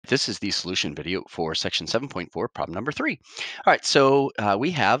This is the solution video for section 7.4, problem number 3. All right, so we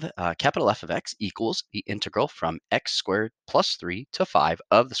have capital F of x equals the integral from x squared plus 3 to 5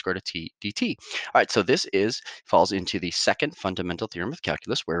 of the square root of t dt. All right, so this falls into the second fundamental theorem of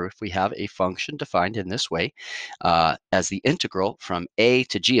calculus, where if we have a function defined in this way as the integral from a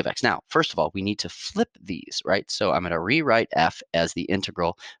to g of x. Now, first of all, we need to flip these, right? So I'm going to rewrite f as the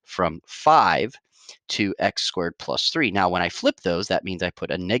integral from 5 to x squared plus 3. Now, when I flip those, that means I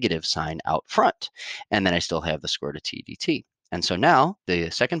put a negative sign out front, and then I still have the square root of t dt. And so now the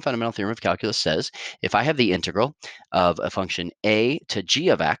second fundamental theorem of calculus says if I have the integral of a function a to g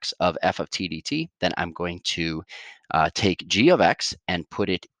of x of f of t dt, then I'm going to take g of x and put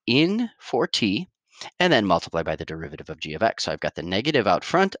it in for t, and then multiply by the derivative of g of x. So I've got the negative out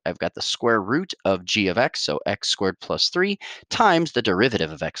front, I've got the square root of g of x, so x squared plus 3 times the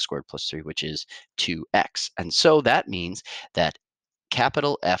derivative of x squared plus 3, which is 2x. And so that means that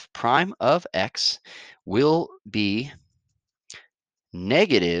capital F prime of x will be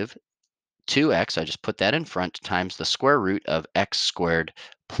negative 2x, I just put that in front, times the square root of x squared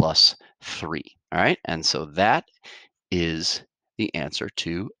plus 3. All right, and so that is the answer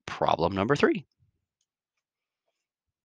to problem number 3.